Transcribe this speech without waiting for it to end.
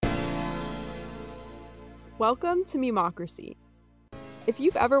Welcome to Memocracy. If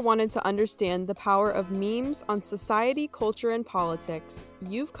you've ever wanted to understand the power of memes on society, culture, and politics,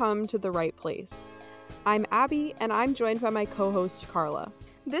 you've come to the right place. I'm Abby, and I'm joined by my co-host, Carla.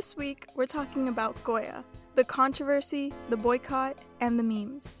 This week, we're talking about Goya, the controversy, the boycott, and the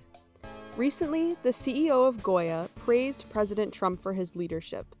memes. Recently, the CEO of Goya praised President Trump for his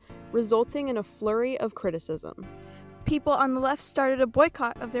leadership, resulting in a flurry of criticism. People on the left started a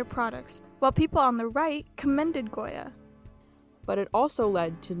boycott of their products, while people on the right commended Goya. But it also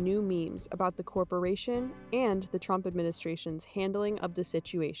led to new memes about the corporation and the Trump administration's handling of the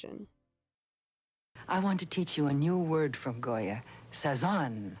situation. I want to teach you a new word from Goya,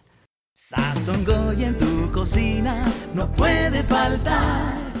 sazón. Sazón Goya en tu cocina no puede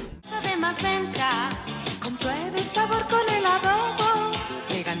faltar. Sabe más venta, compruebe el sabor con el adobo.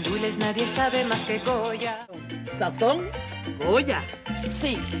 De gandules nadie sabe más que Goya. Sazón Goya.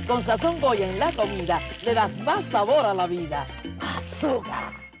 Sí, con sazón Goya en la comida le das más sabor a la vida.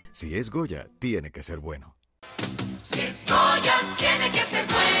 Azúcar. Si es Goya, tiene que ser bueno. Si es Goya, tiene que ser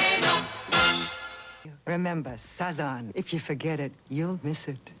bueno. Remember, sazón. If you forget it, you'll miss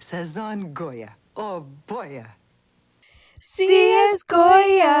it. Sazón Goya. Oh, boya. Si es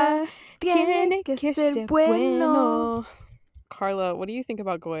Goya, tiene que ser bueno. Carla, what do you think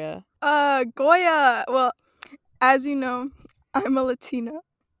about Goya? Goya, well, as you know, I'm a Latina.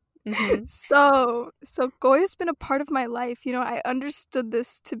 Mm-hmm. So Goya's been a part of my life. You know, I understood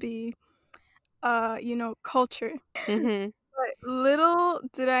this to be, culture. Mm-hmm. But little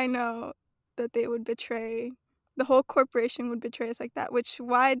did I know that they would betray, the whole corporation would betray us like that,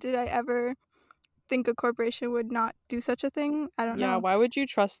 why did I ever think a corporation would not do such a thing? I don't know. Yeah, why would you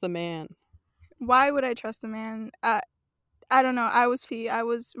trust the man? Why would I trust the man? I don't know. I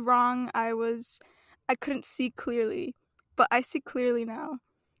was wrong. I couldn't see clearly, but I see clearly now.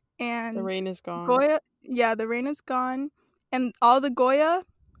 And The rain is gone. Goya, yeah, the rain is gone. And all the Goya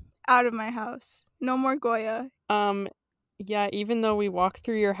out of my house. No more Goya. Yeah, even though we walked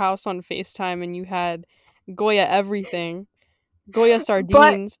through your house on FaceTime and you had Goya everything. Goya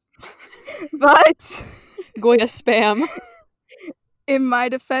sardines. But Goya spam. in my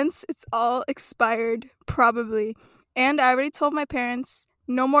defense, it's all expired, probably. And I already told my parents,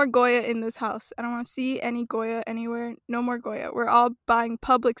 no more Goya in this house. I don't want to see any Goya anywhere. No more Goya. We're all buying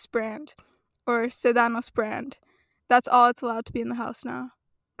Publix brand or Sedanos brand. That's all it's allowed to be in the house now.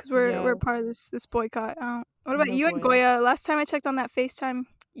 Because we're part of this boycott. What about you and Goya? Last time I checked on that FaceTime,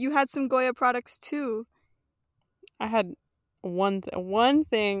 you had some Goya products too. I had one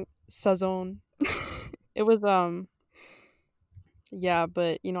thing, sazón. It was yeah,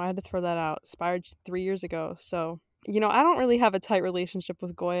 but I had to throw that out. Expired 3 years ago, so I don't really have a tight relationship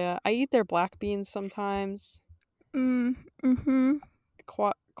with Goya. I eat their black beans sometimes. Mm-hmm.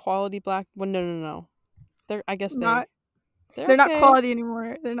 Quality black. Well, no. They're They're not quality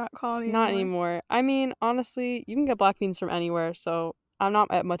anymore. They're not quality anymore. Not anymore. I mean, honestly, you can get black beans from anywhere, so I'm not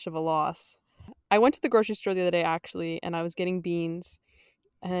at much of a loss. I went to the grocery store the other day, actually, and I was getting beans,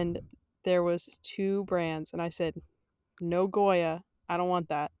 and there was 2 brands, and I said, no Goya. I don't want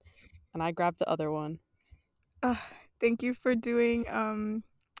that. And I grabbed the other one. Thank you for doing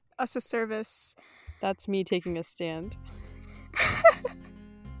us a service. That's me taking a stand.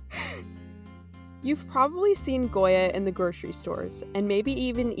 You've probably seen Goya in the grocery stores, and maybe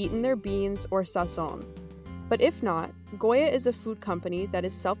even eaten their beans or sazón. But if not, Goya is a food company that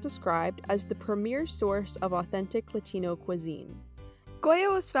is self-described as the premier source of authentic Latino cuisine.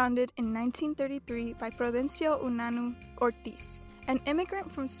 Goya was founded in 1933 by Prudencio Unanue Ortiz, an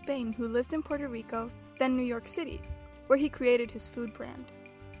immigrant from Spain who lived in Puerto Rico, then New York City, where he created his food brand.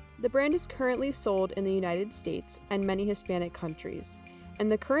 The brand is currently sold in the United States and many Hispanic countries,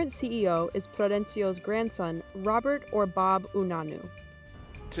 and the current CEO is Prudencio's grandson, Robert or Bob Unanue.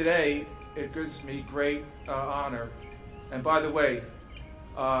 Today, it gives me great honor, and by the way,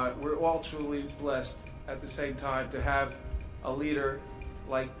 we're all truly blessed at the same time to have a leader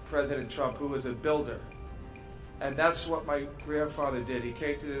like President Trump, who is a builder. And that's what my grandfather did. He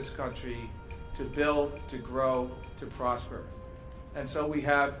came to this country to build, to grow, to prosper. And so we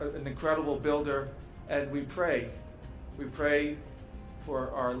have an incredible builder, and we pray. We pray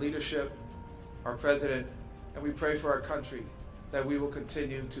for our leadership, our president, and we pray for our country, that we will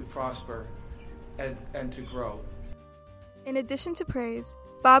continue to prosper and to grow. In addition to praise,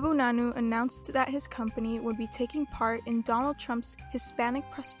 Bob Unanue announced that his company would be taking part in Donald Trump's Hispanic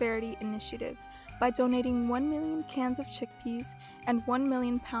Prosperity Initiative by donating 1 million cans of chickpeas and 1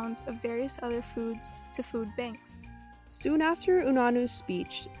 million pounds of various other foods to food banks. Soon after Unanue's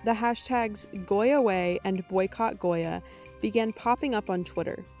speech, the hashtags GoyaWay and Boycott Goya began popping up on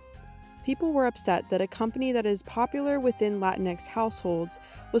Twitter. people were upset that a company that is popular within Latinx households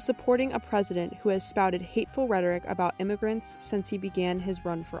was supporting a president who has spouted hateful rhetoric about immigrants since he began his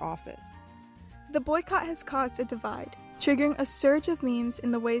run for office. The boycott has caused a divide, triggering a surge of memes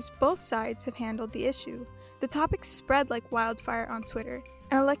in the ways both sides have handled the issue. The topic spread like wildfire on Twitter,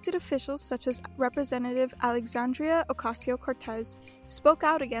 and elected officials such as Representative Alexandria Ocasio-Cortez spoke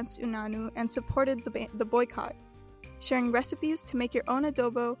out against Unanu and supported the boycott, sharing recipes to make your own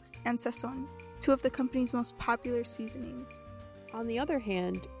adobo and sazon, two of the company's most popular seasonings. On the other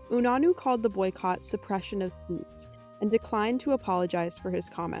hand, Unanu called the boycott suppression of speech and declined to apologize for his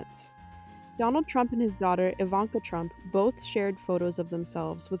comments. Donald Trump and his daughter Ivanka Trump both shared photos of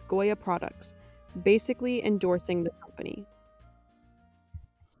themselves with Goya products, basically endorsing the company.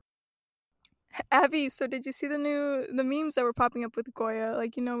 Abby, so did you see the memes that were popping up with Goya?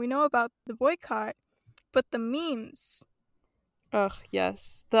 Like, we know about the boycott, but the memes. Ugh,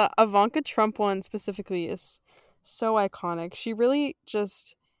 yes. The Ivanka Trump one specifically is so iconic. She really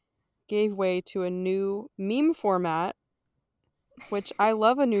just gave way to a new meme format, which I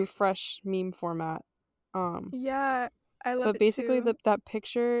love a new fresh meme format. Yeah, I love it. But basically too. that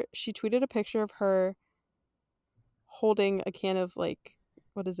picture, she tweeted a picture of her holding a can of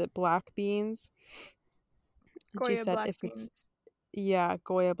black beans. And Goya she said black if beans. it's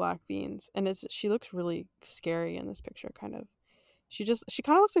Goya black beans. And she looks really scary in this picture, kind of. She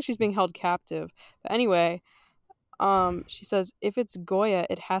kind of looks like she's being held captive. But anyway, she says if it's Goya,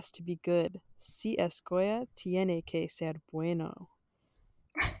 it has to be good. Si es Goya, tiene que ser bueno.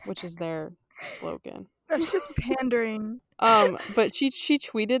 Which is their slogan. That's just pandering. But she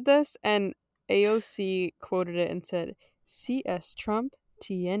tweeted this, and AOC quoted it and said, "Si es Trump,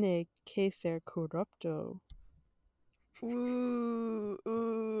 tiene que ser corrupto." Ooh.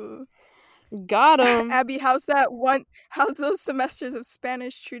 Got him. Abby, how's those semesters of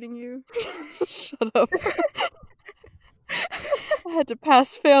Spanish treating you? Shut up. I had to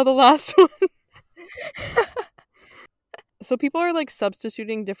pass-fail the last one. So people are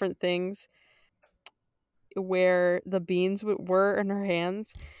substituting different things where the beans were in her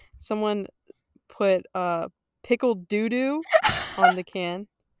hands. Someone put pickled doo-doo on the can.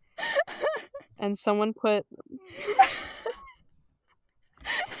 And someone put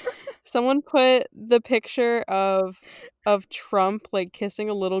the picture of Trump kissing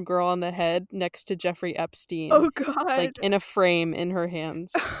a little girl on the head next to Jeffrey Epstein. Oh god. In a frame in her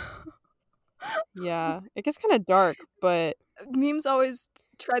hands. Yeah, it gets kind of dark, but memes always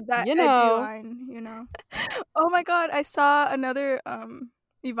tread that edgy line, Oh my god, I saw another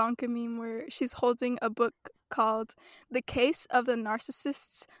Ivanka meme where she's holding a book called The Case of the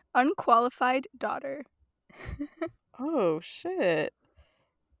Narcissist's Unqualified Daughter. Oh shit.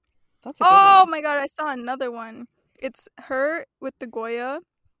 That's a good one. My god, I saw another one. It's her with the Goya,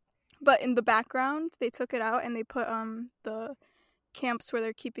 but in the background they took it out and they put the camps where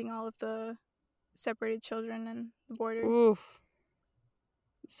they're keeping all of the separated children and the border. Oof.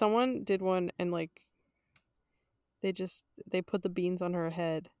 Someone did one and they put the beans on her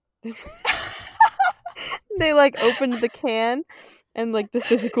head. They opened the can and the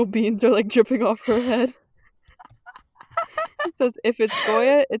physical beans are dripping off her head. It says if it's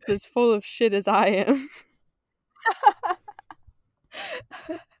Goya, it's as full of shit as I am.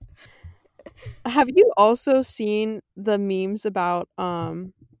 Have you also seen the memes about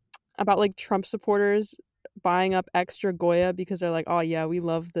Trump supporters buying up extra Goya because they're like, oh yeah, we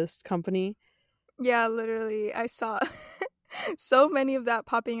love this company? Yeah, literally. I saw so many of that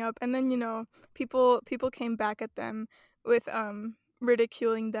popping up, and then people came back at them with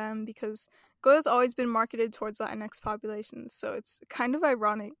ridiculing them because Goya's always been marketed towards Latinx populations, so it's kind of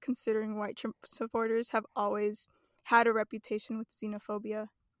ironic considering white Trump supporters have always had a reputation with xenophobia.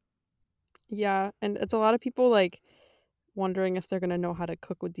 Yeah, and it's a lot of people wondering if they're gonna know how to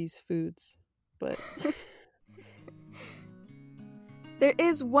cook with these foods, but there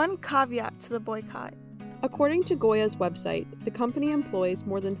is one caveat to the boycott. According to Goya's website, the company employs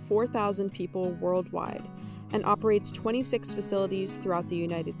more than 4,000 people worldwide and operates 26 facilities throughout the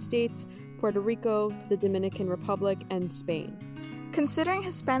United States, Puerto Rico, the Dominican Republic, and Spain. Considering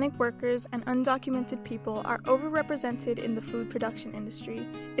Hispanic workers and undocumented people are overrepresented in the food production industry,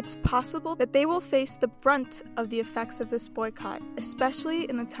 it's possible that they will face the brunt of the effects of this boycott, especially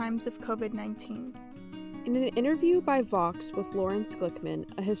in the times of COVID-19. In an interview by Vox with Lawrence Glickman,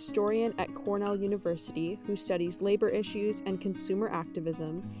 a historian at Cornell University who studies labor issues and consumer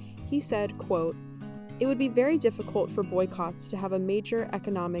activism, he said, quote, "It would be very difficult for boycotts to have a major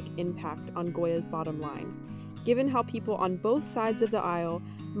economic impact on Goya's bottom line, given how people on both sides of the aisle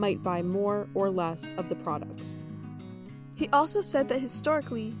might buy more or less of the products." He also said that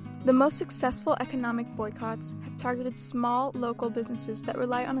historically, The most successful economic boycotts have targeted small, local businesses that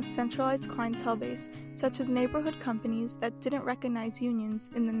rely on a centralized clientele base, such as neighborhood companies that didn't recognize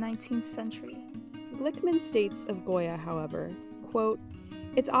unions in the 19th century. Glickman states of Goya, however, quote,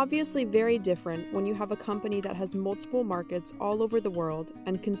 "It's obviously very different when you have a company that has multiple markets all over the world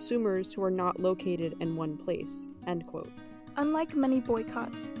and consumers who are not located in one place," end quote. Unlike many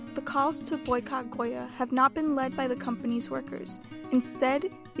boycotts, the calls to boycott Goya have not been led by the company's workers. Instead,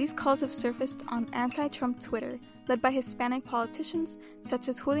 these calls have surfaced on anti-Trump Twitter, led by Hispanic politicians such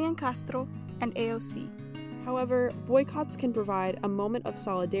as Julian Castro and AOC. However, boycotts can provide a moment of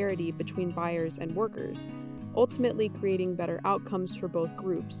solidarity between buyers and workers, ultimately creating better outcomes for both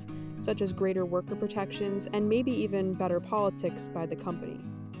groups, such as greater worker protections and maybe even better politics by the company.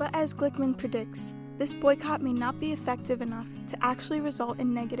 But as Glickman predicts, this boycott may not be effective enough to actually result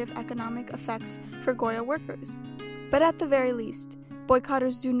in negative economic effects for Goya workers. But at the very least,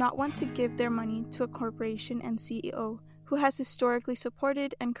 boycotters do not want to give their money to a corporation and CEO who has historically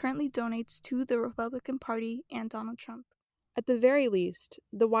supported and currently donates to the Republican Party and Donald Trump. At the very least,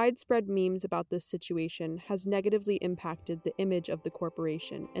 the widespread memes about this situation has negatively impacted the image of the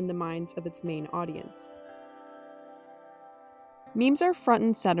corporation in the minds of its main audience. Memes are front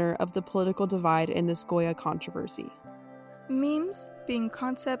and center of the political divide in this Goya controversy. Memes, being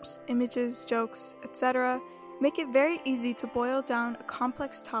concepts, images, jokes, etc., make it very easy to boil down a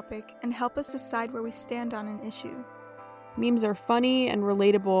complex topic and help us decide where we stand on an issue. Memes are funny and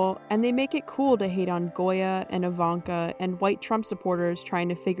relatable, and they make it cool to hate on Goya and Ivanka and white Trump supporters trying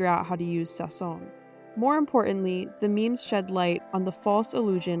to figure out how to use Sazón. More importantly, the memes shed light on the false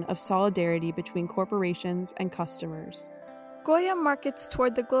illusion of solidarity between corporations and customers. Goya markets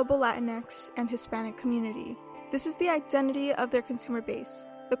toward the global Latinx and Hispanic community. This is the identity of their consumer base.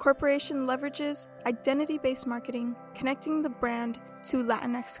 The corporation leverages identity-based marketing, connecting the brand to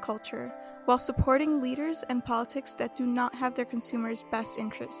Latinx culture, while supporting leaders and politics that do not have their consumers' best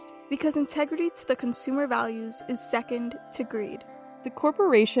interest, because integrity to the consumer values is second to greed. The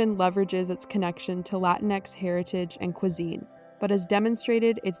corporation leverages its connection to Latinx heritage and cuisine, but has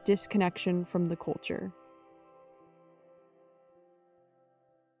demonstrated its disconnection from the culture.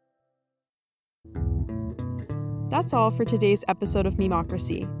 That's all for today's episode of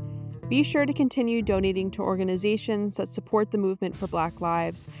Memocracy. Be sure to continue donating to organizations that support the movement for Black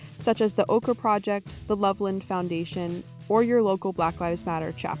lives, such as the Ochre Project, the Loveland Foundation, or your local Black Lives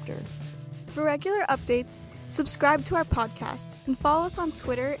Matter chapter. For regular updates, subscribe to our podcast and follow us on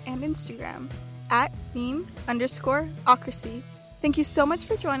Twitter and Instagram at meme_ocracy. Thank you so much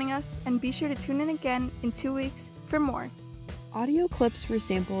for joining us, and be sure to tune in again in 2 weeks for more. Audio clips were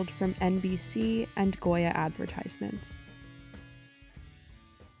sampled from NBC and Goya advertisements.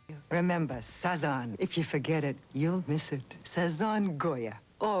 Remember, Sazón. If you forget it, you'll miss it. Sazón Goya.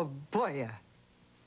 Oh, boya.